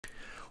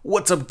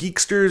What's up,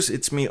 Geeksters?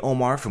 It's me,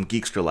 Omar from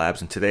Geekster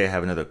Labs, and today I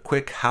have another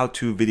quick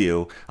how-to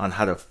video on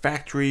how to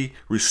factory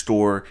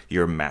restore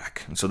your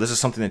Mac. And so this is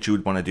something that you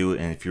would want to do,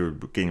 and if you're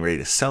getting ready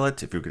to sell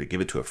it, if you're going to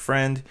give it to a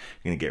friend,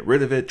 you're going to get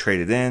rid of it, trade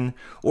it in,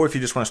 or if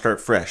you just want to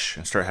start fresh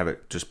and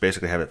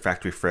basically have it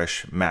factory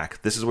fresh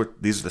Mac. These are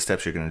the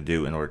steps you're going to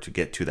do in order to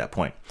get to that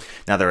point.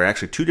 Now, there are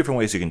actually two different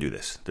ways you can do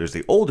this. There's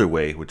the older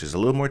way, which is a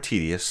little more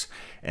tedious,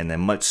 and a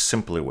much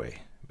simpler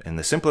way. And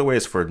the simpler way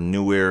is for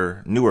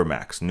newer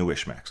Macs,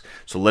 newish Macs.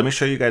 So let me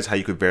show you guys how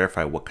you could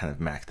verify what kind of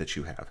Mac that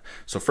you have.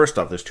 So first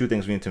off, there's two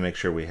things we need to make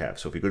sure we have.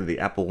 So if you go to the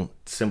Apple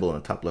symbol in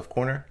the top left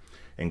corner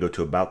and go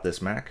to About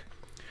This Mac,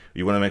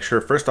 you want to make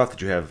sure first off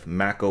that you have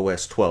Mac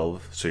OS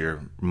 12, so your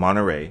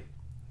Monterey,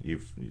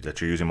 that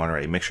you're using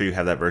Monterey. Make sure you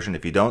have that version.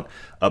 If you don't,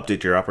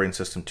 update your operating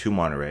system to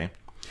Monterey.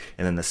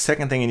 And then the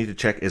second thing you need to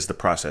check is the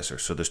processor.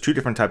 So there's two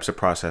different types of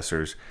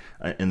processors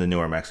in the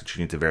newer Macs that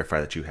you need to verify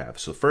that you have.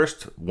 So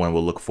first one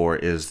we'll look for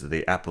is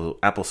the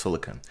Apple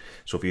Silicon.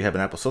 So if you have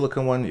an Apple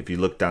Silicon one, if you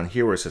look down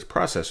here where it says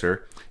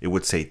processor, it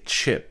would say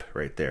chip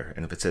right there.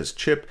 And if it says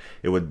chip,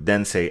 it would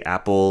then say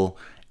Apple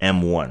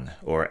M1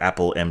 or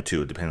Apple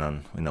M2,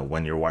 depending on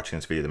when you're watching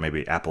this video. There may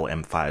be Apple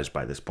M5s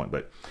by this point,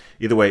 but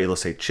either way, it'll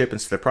say chip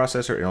instead of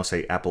processor, and it'll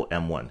say Apple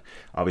M1.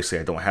 Obviously,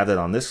 I don't have that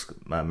on this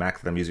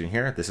Mac that I'm using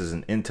here. This is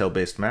an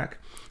Intel-based Mac,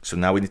 so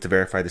now we need to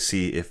verify to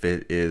see if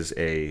it is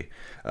a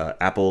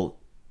Apple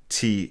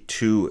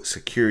T2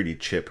 security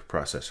chip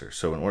processor.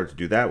 So in order to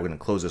do that, we're going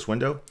to close this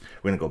window.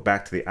 We're going to go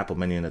back to the Apple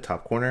menu in the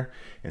top corner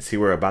and see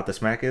where About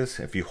This Mac is.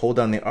 If you hold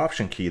down the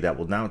Option key, that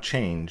will now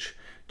change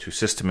to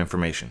System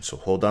Information. So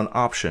hold down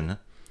Option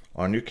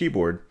on your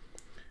keyboard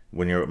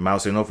when you're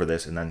mousing over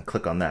this, and then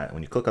click on that.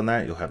 When you click on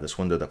that, you'll have this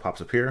window that pops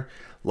up here.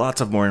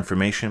 Lots of more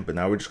information, but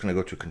now we're just going to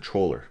go to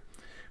Controller.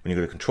 When you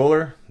go to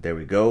Controller, there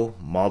we go,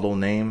 model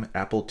name,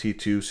 Apple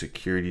T2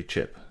 security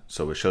chip.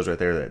 So it shows right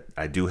there that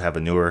I do have a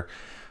newer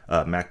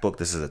MacBook.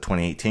 This is a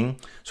 2018,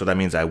 so that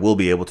means I will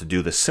be able to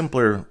do the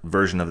simpler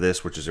version of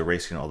this, which is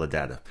erasing all the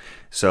data.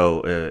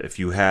 So if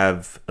you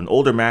have an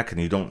older Mac and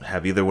you don't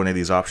have either one of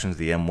these options,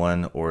 the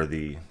M1 or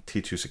the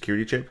T2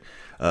 security chip,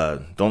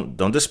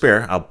 don't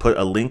despair. I'll put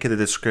a link in the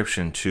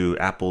description to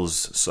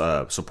Apple's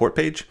support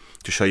page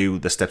to show you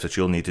the steps that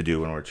you'll need to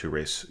do in order to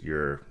erase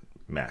your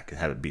Mac and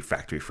have it be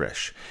factory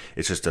fresh.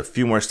 It's just a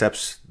few more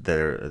steps that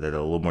are a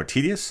little more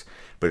tedious,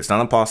 but it's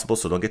not impossible,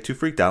 so don't get too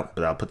freaked out,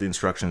 but I'll put the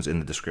instructions in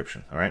the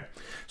description. All right,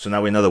 so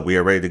now we know that we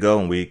are ready to go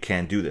and we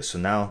can do this. So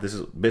now this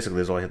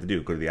is all I have to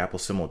do. Go to the Apple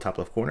symbol top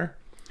left corner.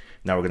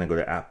 Now we're going to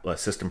go to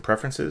System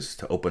Preferences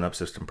to open up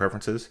System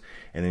Preferences,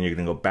 and then you're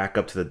going to go back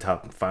up to the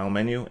top File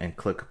menu and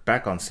click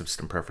back on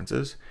System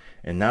Preferences.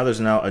 And now there's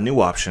a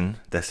new option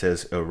that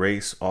says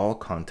Erase All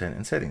Content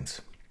and Settings.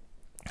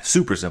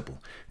 Super simple.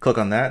 Click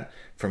on that.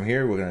 From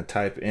here, we're going to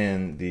type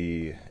in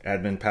the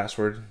admin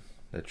password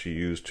that you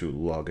use to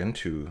log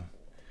into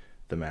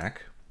the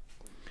Mac.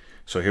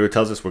 So here it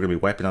tells us we're going to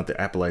be wiping out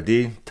the Apple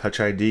ID, Touch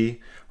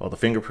ID, all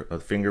the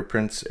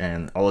fingerprints,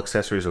 and all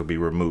accessories will be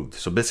removed.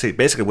 So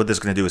basically what this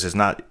is going to do is it's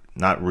not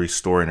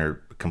restoring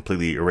or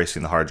completely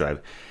erasing the hard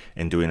drive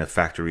and doing a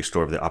factory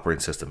restore of the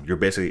operating system.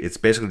 It's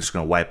basically just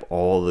going to wipe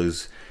all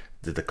those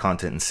the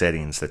content and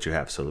settings that you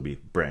have, so it'll be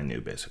brand new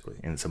basically,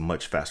 and it's a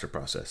much faster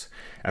process.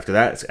 After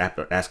that, it's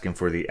asking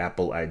for the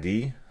Apple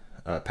ID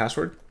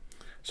password,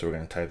 so we're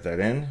going to type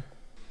that in, and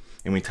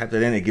when we type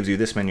that in, it gives you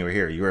this menu right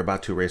here. You're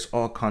about to erase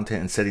all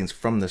content and settings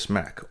from this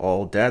Mac.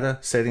 All data,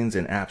 settings,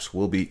 and apps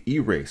will be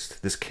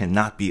erased. This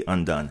cannot be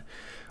undone.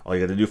 All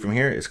you got to do from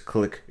here is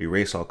click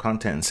Erase All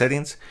Content and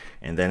Settings,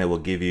 and then it will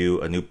give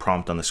you a new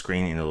prompt on the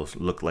screen, and it'll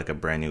look like a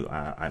brand new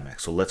iMac.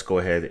 So let's go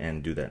ahead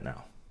and do that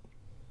now.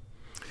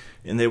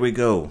 And there we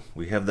go.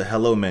 We have the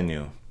Hello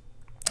menu.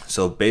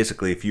 So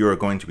basically, if you are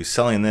going to be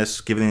selling this,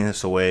 giving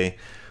this away,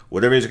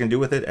 whatever you can do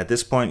with it, at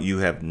this point, you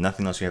have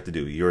nothing else you have to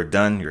do. You're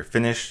done. You're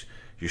finished.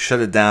 You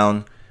shut it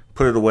down,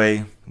 put it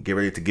away, get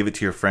ready to give it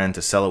to your friend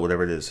to sell it,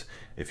 whatever it is.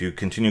 If you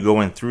continue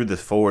going through the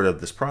forward of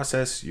this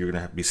process, you're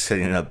going to be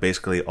setting it up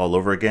basically all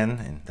over again,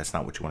 and that's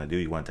not what you want to do.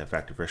 You want it to have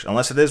factory fresh,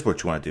 unless it is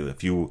what you want to do.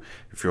 If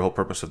your whole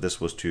purpose of this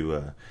was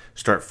to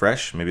start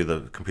fresh, maybe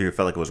the computer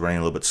felt like it was running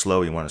a little bit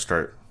slow, you want to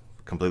start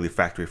completely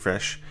factory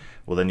fresh,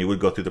 well then you would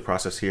go through the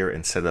process here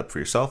and set it up for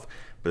yourself.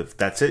 But if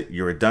that's it,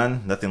 you're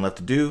done, nothing left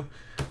to do,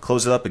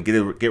 close it up and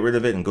get rid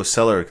of it and go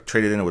sell it or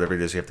trade it in or whatever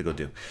it is you have to go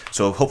do.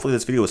 So hopefully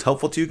this video was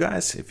helpful to you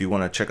guys. If you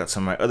want to check out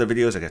some of my other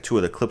videos, I got 2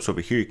 other clips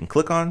over here you can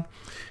click on.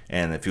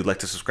 And if you'd like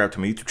to subscribe to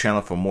my YouTube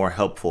channel for more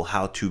helpful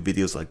how-to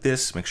videos like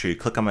this, make sure you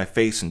click on my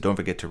face and don't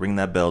forget to ring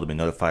that bell to be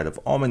notified of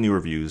all my new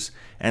reviews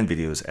and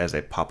videos as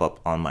they pop up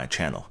on my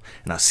channel.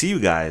 And I'll see you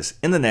guys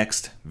in the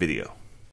next video.